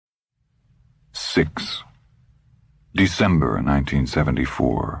6. December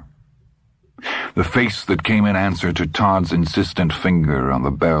 1974. The face that came in answer to Todd's insistent finger on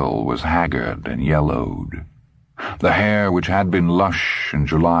the bell was haggard and yellowed. The hair, which had been lush in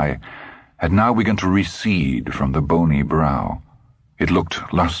July, had now begun to recede from the bony brow. It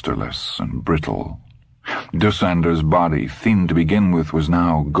looked lusterless and brittle. Dusander's body, thin to begin with, was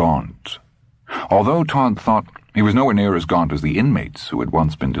now gaunt. Although Todd thought he was nowhere near as gaunt as the inmates who had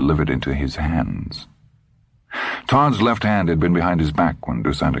once been delivered into his hands. Todd's left hand had been behind his back when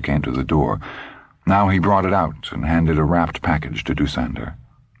Dusander came to the door. Now he brought it out and handed a wrapped package to Dusander.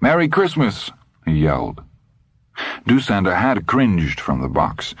 "Merry Christmas!" he yelled. Dusander had cringed from the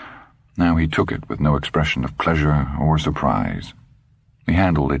box. Now he took it with no expression of pleasure or surprise. He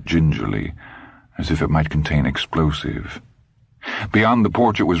handled it gingerly, as if it might contain explosive. Beyond the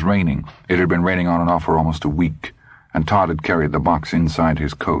porch it was raining. It had been raining on and off for almost a week, and Todd had carried the box inside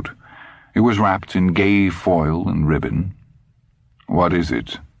his coat. It was wrapped in gay foil and ribbon. "What is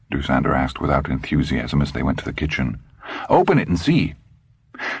it?" Dusander asked without enthusiasm as they went to the kitchen. "Open it and see."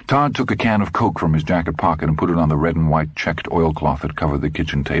 Todd took a can of Coke from his jacket pocket and put it on the red and white checked oilcloth that covered the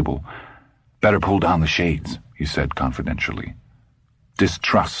kitchen table. "Better pull down the shades," he said confidentially.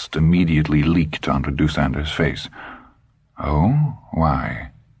 Distrust immediately leaked onto Dusander's face. "Oh? Why?"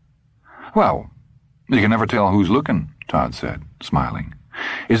 "Well, you can never tell who's looking," Todd said, smiling.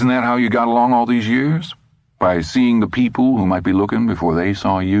 "Isn't that how you got along all these years? By seeing the people who might be looking before they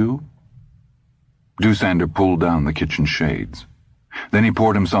saw you?" Dusander pulled down the kitchen shades. Then he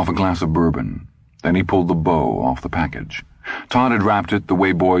poured himself a glass of bourbon. Then he pulled the bow off the package. Todd had wrapped it the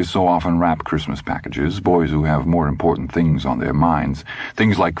way boys so often wrap Christmas packages, boys who have more important things on their minds,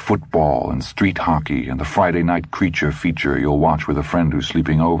 things like football and street hockey and the Friday night creature feature you'll watch with a friend who's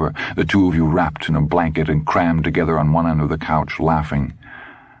sleeping over, the two of you wrapped in a blanket and crammed together on one end of the couch, laughing.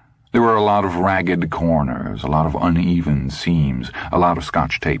 There were a lot of ragged corners, a lot of uneven seams, a lot of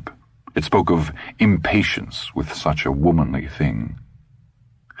Scotch tape. It spoke of impatience with such a womanly thing.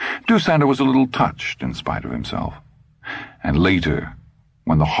 Dusander was a little touched in spite of himself. And later,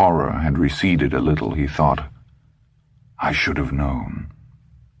 when the horror had receded a little, he thought, "I should have known."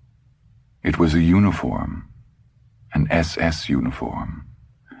 It was a uniform, an SS uniform,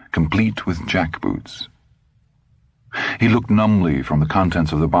 complete with jackboots. He looked numbly from the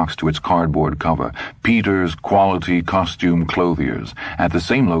contents of the box to its cardboard cover. Peter's Quality Costume Clothiers, at the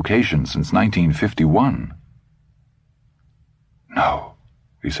same location since 1951. "No,"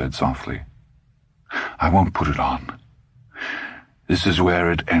 he said softly. "I won't put it on. This is where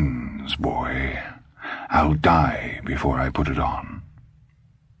it ends, boy. I'll die before I put it on."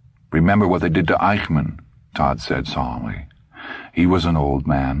 "Remember what they did to Eichmann," Todd said solemnly. "He was an old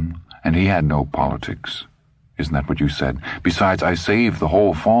man, and he had no politics. Isn't that what you said? Besides, I saved the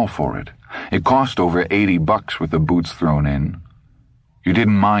whole fall for it. It cost over $80 with the boots thrown in. You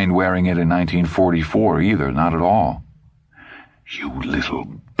didn't mind wearing it in 1944 either, not at all." "You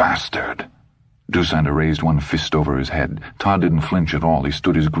little bastard." Dusander raised one fist over his head. Todd didn't flinch at all. He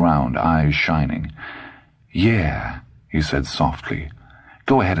stood his ground, eyes shining. "Yeah," he said softly.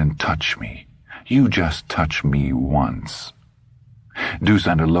 "Go ahead and touch me. You just touch me once."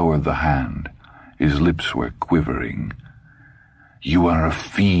 Dusander lowered the hand. His lips were quivering. "You are a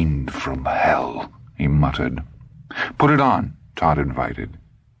fiend from hell," he muttered. "Put it on," Todd invited.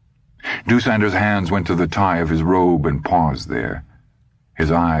 Dusander's hands went to the tie of his robe and paused there.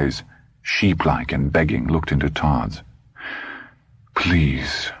 His eyes, sheep-like and begging, looked into Todd's.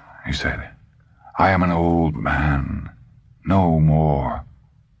 "Please," he said. "I am an old man. No more."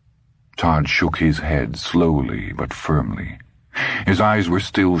 Todd shook his head slowly but firmly. His eyes were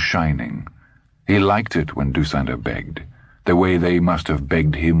still shining. He liked it when Dusander begged, the way they must have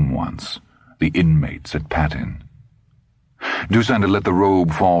begged him once, the inmates at Patton. Dusander let the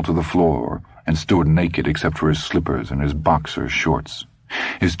robe fall to the floor and stood naked except for his slippers and his boxer shorts.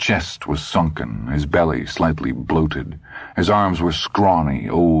 His chest was sunken, his belly slightly bloated. His arms were scrawny,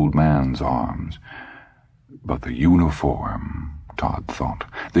 old man's arms. But the uniform, Todd thought,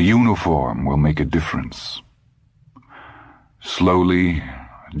 the uniform will make a difference. Slowly,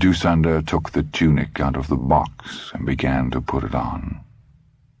 Dusander took the tunic out of the box and began to put it on.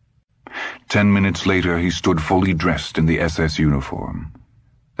 10 minutes later, he stood fully dressed in the SS uniform.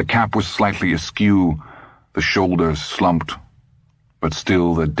 The cap was slightly askew, the shoulders slumped, but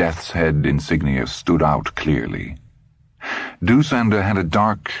still the death's head insignia stood out clearly. Dusander had a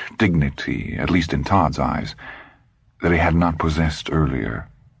dark dignity, at least in Todd's eyes, that he had not possessed earlier.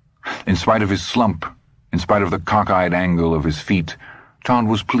 In spite of his slump, in spite of the cockeyed angle of his feet, Todd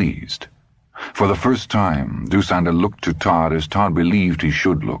was pleased. For the first time, Dusander looked to Todd as Todd believed he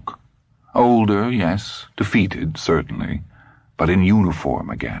should look. Older, yes, defeated, certainly, but in uniform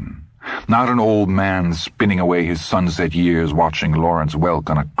again. Not an old man spinning away his sunset years watching Lawrence Welk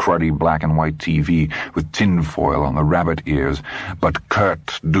on a cruddy black-and-white TV with tinfoil on the rabbit ears, but Kurt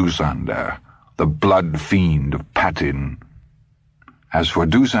Doosander, the blood fiend of Patin. As for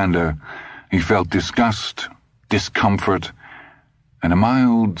Doosander, he felt disgust, discomfort, and a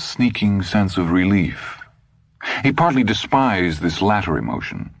mild, sneaking sense of relief. He partly despised this latter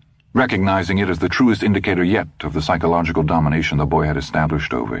emotion, recognizing it as the truest indicator yet of the psychological domination the boy had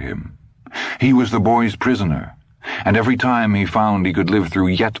established over him. He was the boy's prisoner, and every time he found he could live through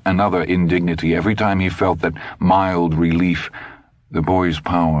yet another indignity, every time he felt that mild relief, the boy's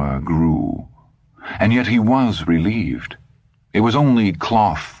power grew. And yet he was relieved. It was only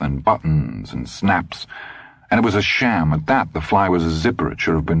cloth and buttons and snaps, and it was a sham. At that, the fly was a zipper. It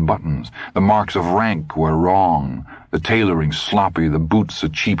should have been buttons. The marks of rank were wrong, the tailoring sloppy, the boots a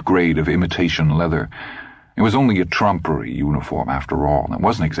cheap grade of imitation leather. It was only a trumpery uniform, after all. It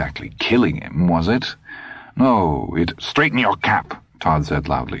wasn't exactly killing him, was it? No, it— "Straighten your cap," Todd said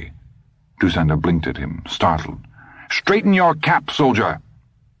loudly. Doosander blinked at him, startled. "Straighten your cap, soldier!"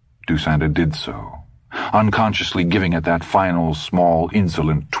 Doosander did so, unconsciously giving it that final, small,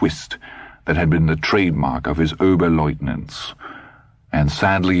 insolent twist that had been the trademark of his Oberleutnant's. And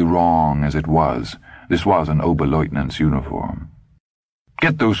sadly wrong as it was, this was an Oberleutnant's uniform.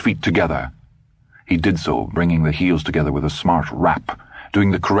 "Get those feet together." He did so, bringing the heels together with a smart rap,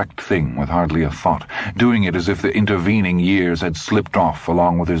 doing the correct thing with hardly a thought, doing it as if the intervening years had slipped off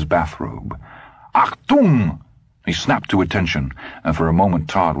along with his bathrobe. "Achtung!" He snapped to attention, and for a moment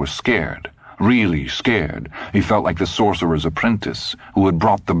Todd was scared. Really scared. He felt like the sorcerer's apprentice, who had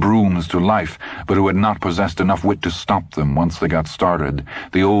brought the brooms to life, but who had not possessed enough wit to stop them once they got started.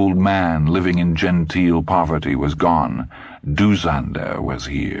 The old man, living in genteel poverty, was gone. Doosander was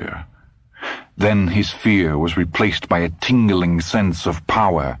here. Then his fear was replaced by a tingling sense of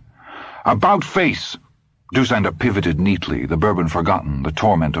power. "About face!" Doosander pivoted neatly, the bourbon forgotten, the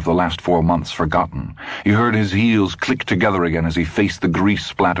torment of the last 4 months forgotten. He heard his heels click together again as he faced the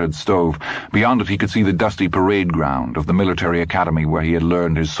grease-splattered stove. Beyond it he could see the dusty parade ground of the military academy where he had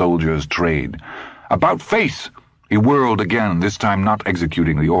learned his soldier's trade. "About face!" He whirled again, this time not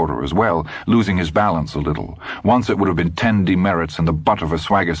executing the order as well, losing his balance a little. Once it would have been 10 demerits and the butt of a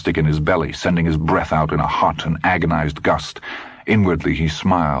swagger stick in his belly, sending his breath out in a hot and agonized gust. Inwardly he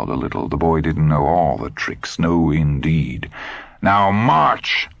smiled a little. The boy didn't know all the tricks. No, indeed. "Now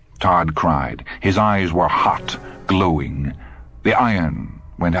march!" Todd cried. His eyes were hot, glowing. The iron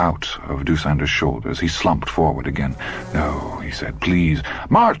went out of Doosander's shoulders. He slumped forward again. "No," he said, "please.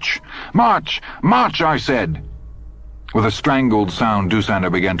 March! March! March, I said!" With a strangled sound,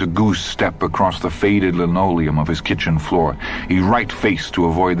 Doosander began to goose-step across the faded linoleum of his kitchen floor. He right-faced to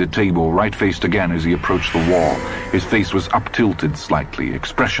avoid the table, right-faced again as he approached the wall. His face was up-tilted slightly,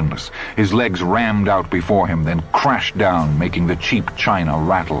 expressionless. His legs rammed out before him, then crashed down, making the cheap china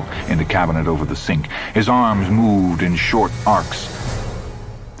rattle in the cabinet over the sink. His arms moved in short arcs.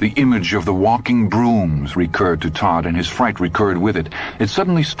 The image of the walking brooms recurred to Todd, and his fright recurred with it. It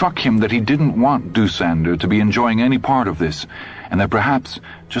suddenly struck him that he didn't want Doosander to be enjoying any part of this, and that perhaps,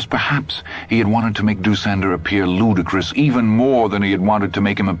 just perhaps, he had wanted to make Doosander appear ludicrous even more than he had wanted to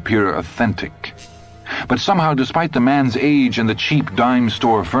make him appear authentic. But somehow, despite the man's age and the cheap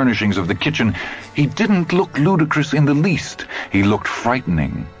dime-store furnishings of the kitchen, he didn't look ludicrous in the least. He looked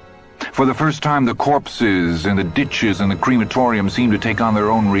frightening. For the first time, the corpses in the ditches and the crematorium seemed to take on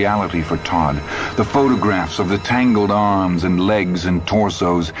their own reality for Todd. The photographs of the tangled arms and legs and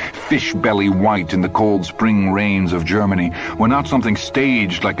torsos, fish-belly white in the cold spring rains of Germany, were not something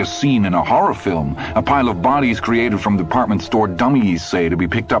staged like a scene in a horror film, a pile of bodies created from department store dummies, say, to be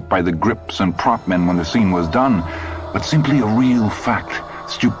picked up by the grips and prop men when the scene was done, but simply a real fact,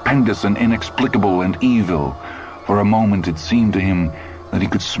 stupendous and inexplicable and evil. For a moment it seemed to him that he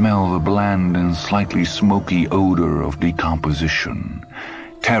could smell the bland and slightly smoky odor of decomposition.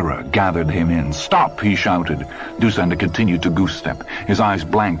 Terror gathered him in. "Stop!" he shouted. Doosander continued to goose-step, his eyes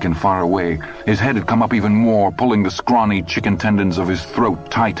blank and far away. His head had come up even more, pulling the scrawny chicken tendons of his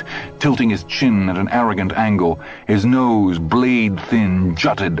throat tight, tilting his chin at an arrogant angle. His nose, blade-thin,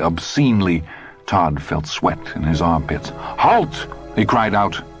 jutted obscenely. Todd felt sweat in his armpits. "Halt!" he cried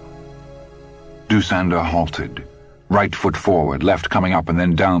out. Doosander halted. Right foot forward, left coming up and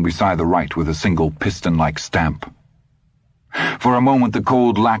then down beside the right with a single piston-like stamp. For a moment the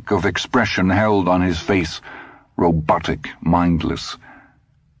cold lack of expression held on his face, robotic, mindless.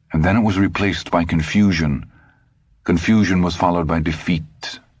 And then it was replaced by confusion. Confusion was followed by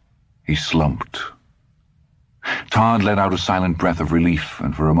defeat. He slumped. Todd let out a silent breath of relief,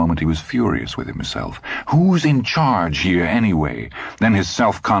 and for a moment he was furious with himself. Who's in charge here, anyway? Then his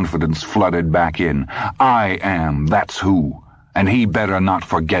self-confidence flooded back in. I am, that's who, and he better not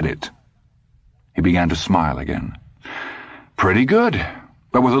forget it. He began to smile again. Pretty good,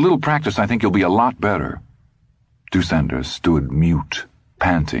 but with a little practice I think you'll be a lot better. Dussander stood mute,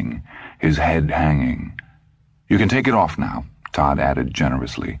 panting, his head hanging. You can take it off now, Todd added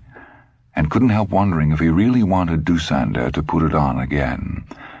generously, and couldn't help wondering if he really wanted Dussander to put it on again.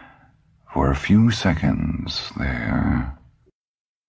 For a few seconds there...